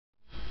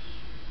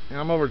Yeah,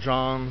 I'm over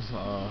John's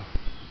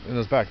in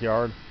his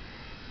backyard.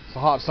 It's a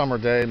hot summer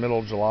day, middle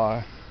of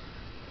July.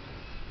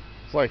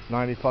 It's like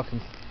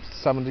 97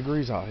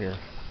 degrees out here.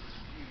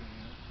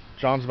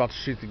 John's about to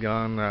shoot the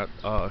gun at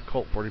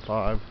Colt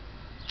 45.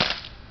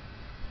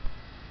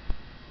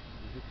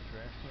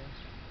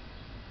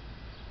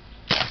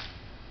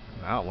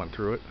 Now it went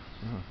through it.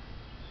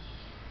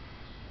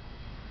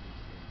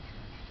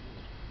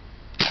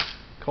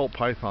 Colt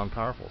Python,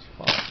 powerful as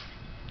fuck.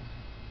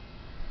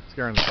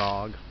 Scaring the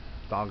dog.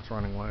 Dog's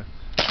running away.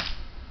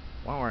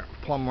 Wow,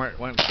 plumb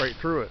went straight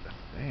through it.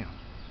 Damn.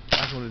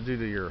 That's what it do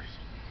to yours.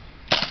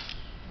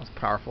 That's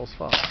powerful as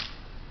fuck.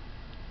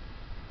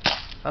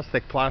 That's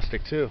thick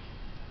plastic too.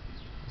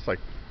 It's like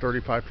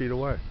 35 feet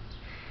away.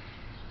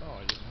 Oh,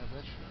 I didn't have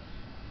that shit.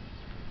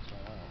 Oh,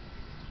 wow.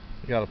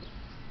 You gotta,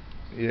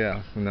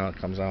 yeah, no, it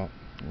comes out.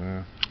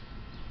 Yeah,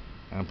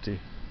 empty.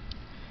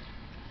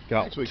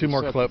 Got actually, two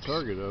more clips.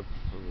 Target up.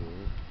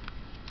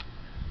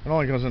 It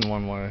only goes in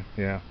one way.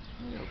 Yeah.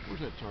 Yeah, where's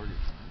that target?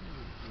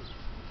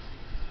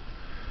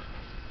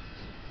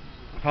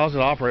 How does it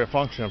operate? It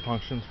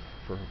functions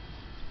for. Do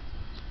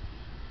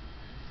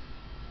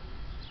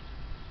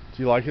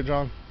you like it,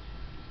 John?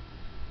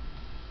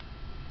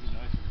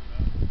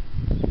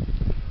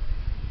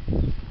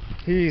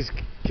 He's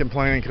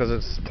complaining because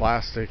it's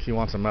plastic. He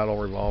wants a metal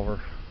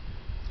revolver.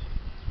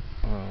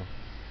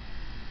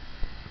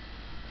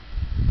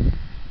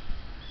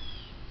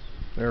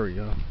 There we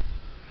go.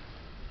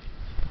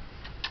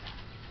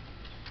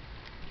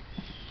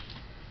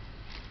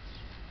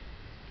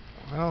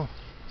 Well,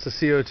 it's a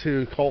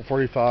CO2 Colt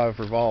 45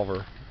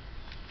 revolver.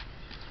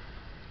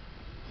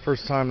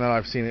 First time that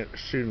I've seen it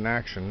shoot in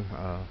action.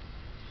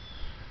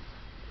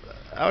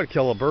 I would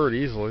kill a bird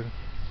easily.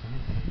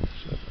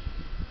 Shit.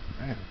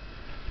 Man.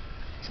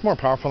 It's more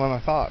powerful than I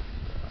thought.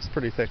 It's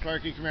pretty thick.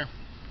 Clarky, come here.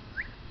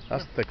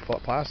 That's thick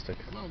plastic.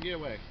 Come on, get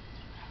away.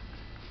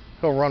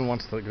 He'll run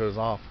once it goes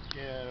off.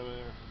 Yeah, over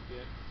there.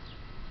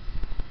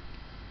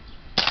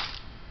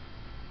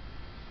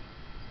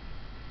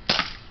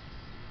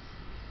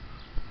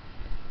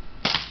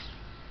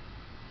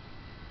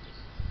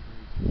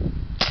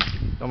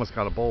 Almost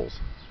got a bulls.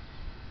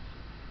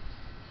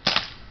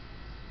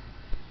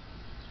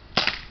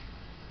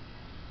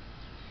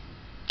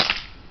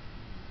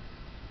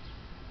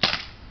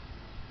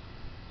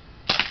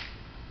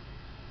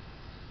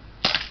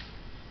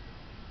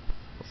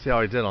 Let's see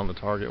how he did on the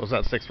target. Was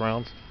that 6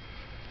 rounds?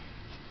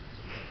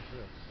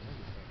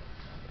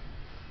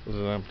 Was it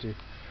empty?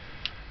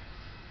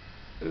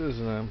 It is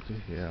an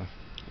empty, yeah.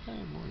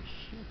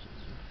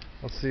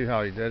 Let's see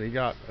how he did. He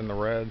got in the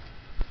red.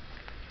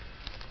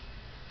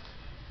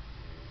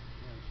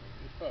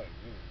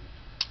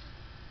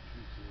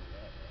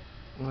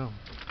 Well,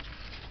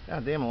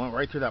 god damn, it went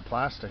right through that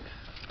plastic.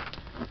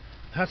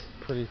 That's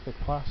pretty thick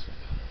plastic.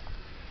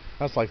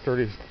 That's like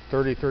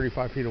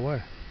 35 feet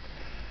away.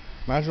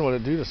 Imagine what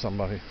it'd do to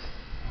somebody.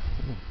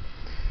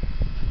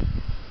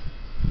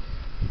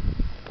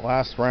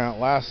 Last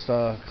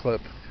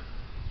clip. Are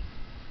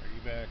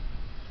you back?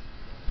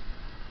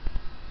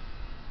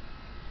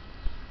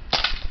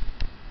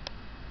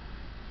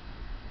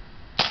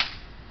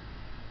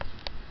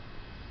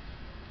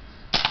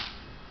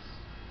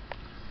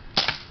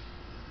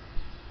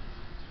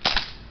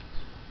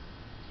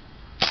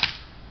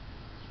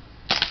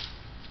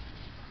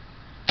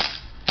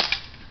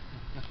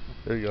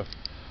 There you go.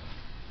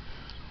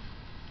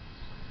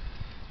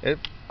 It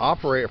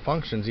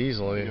functions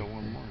easily. Got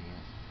one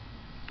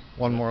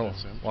more now.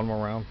 One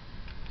more round.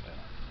 Yeah.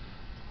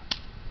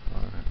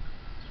 All right.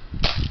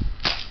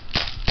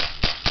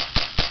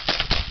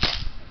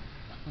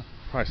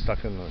 Probably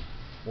stuck in the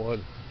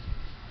wood.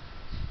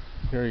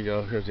 Here you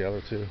go. Here's the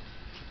other two.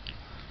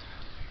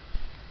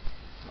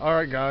 All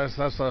right, guys.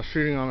 That's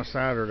shooting on a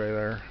Saturday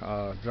there.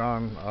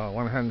 John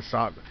went ahead and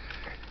shot.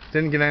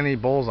 Didn't get any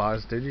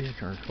bullseyes, did you?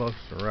 Turn close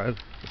to red.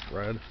 Just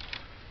red.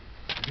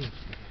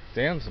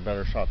 Dan's a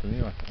better shot than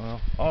you.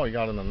 Well, oh, he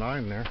got in the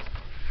 9 there.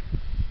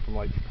 From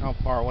like how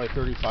far away?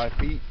 35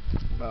 feet.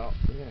 About,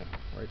 yeah,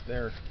 right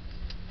there.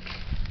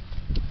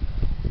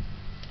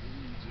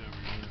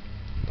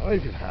 Oh,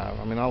 you could have.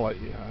 I mean, I'll let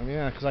you. I mean,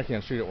 yeah, because I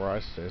can't shoot it where I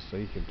stay, so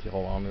you can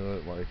hold on to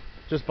it. Like,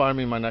 just buy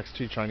me my next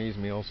 2 Chinese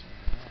meals,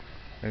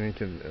 and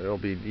it'll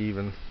be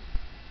even.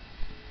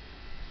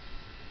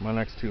 My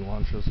next 2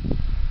 lunches.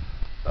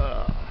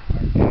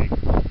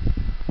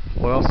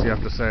 What else do you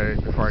have to say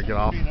before I get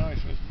off? It'd be nice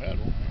if it's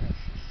metal.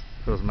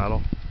 If it was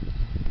metal.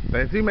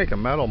 They do make a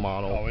metal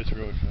model. Oh, it's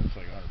real expensive. It's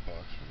like $100 for the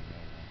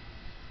metal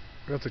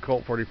one. That's a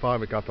Colt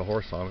 45. It got the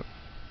horse on it.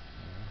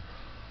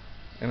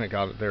 Yeah. And it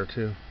got it there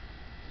too.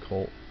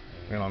 Colt.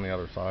 Yeah. And on the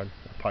other side,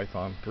 a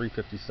Python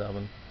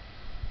 357.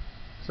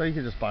 So you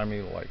can just buy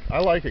me like, I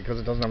like it because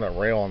it doesn't have that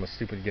rail on the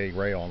stupid gay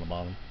rail on the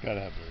bottom.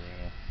 Gotta have the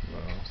rail.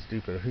 No,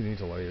 stupid. Who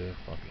needs a layer?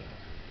 Fuck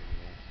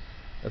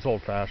that. It's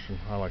old fashioned.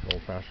 I like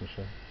old fashioned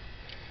shit.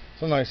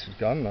 It's a nice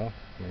gun though.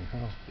 I mean,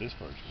 how? This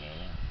part's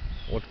metal.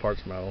 Which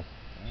part's metal?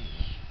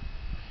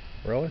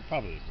 Really?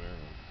 Probably the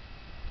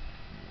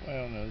barrel.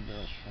 Well, no, the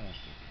barrel's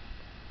plastic.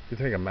 You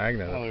take a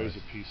magnet. Oh, there's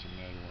a piece of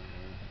metal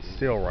in there.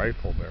 Steel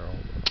rifle barrel.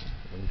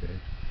 Okay.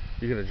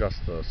 You can adjust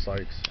the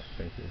sights. I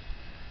think.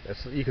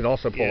 You could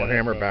also pull a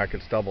hammer back.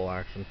 It's double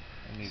action.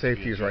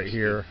 Safety's right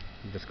here.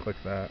 You just click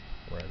that.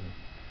 Right.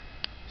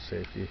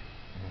 Safety.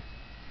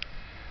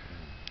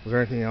 Is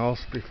there anything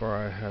else before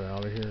I head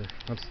out of here?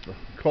 That's the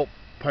Colt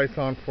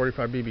Python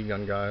 45 BB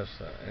gun, guys,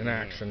 in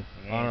action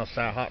on a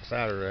hot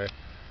Saturday.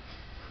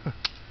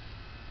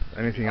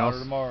 Anything else?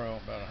 Tomorrow,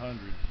 about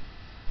 100.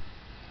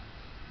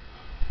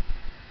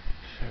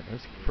 Shit,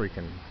 it's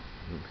freaking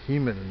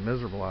humid and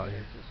miserable out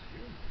here.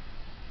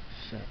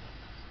 Shit.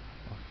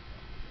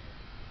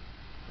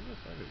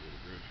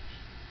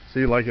 So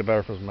you like it better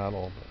if it's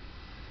metal? But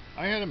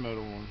I had a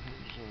metal one.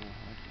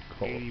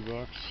 It was like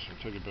 $80.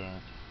 I took it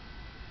back.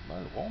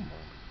 Right at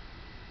Walmart.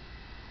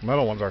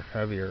 Metal ones are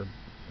heavier.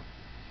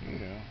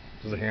 Yeah.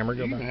 Does the hammer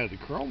go back? You even had the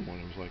chrome one.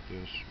 It was like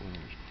this when it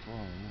was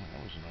chrome.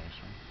 That was a nice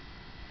one.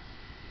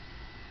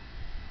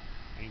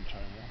 In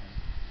Taiwan.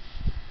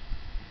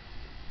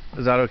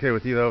 Is that okay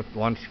with you though?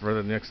 Lunch for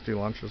the next 2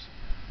 lunches?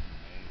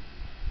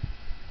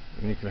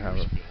 And you can have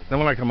it. Then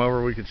when I come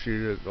over, we could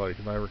shoot it. Like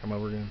if I ever come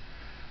over again.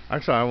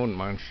 Actually, I wouldn't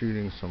mind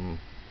shooting some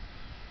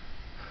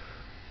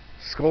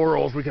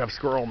squirrels. We could have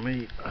squirrel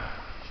meat.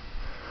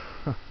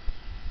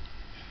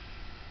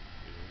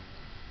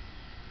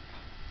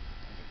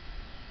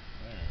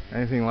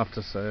 Anything left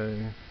to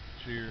say?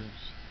 Cheers.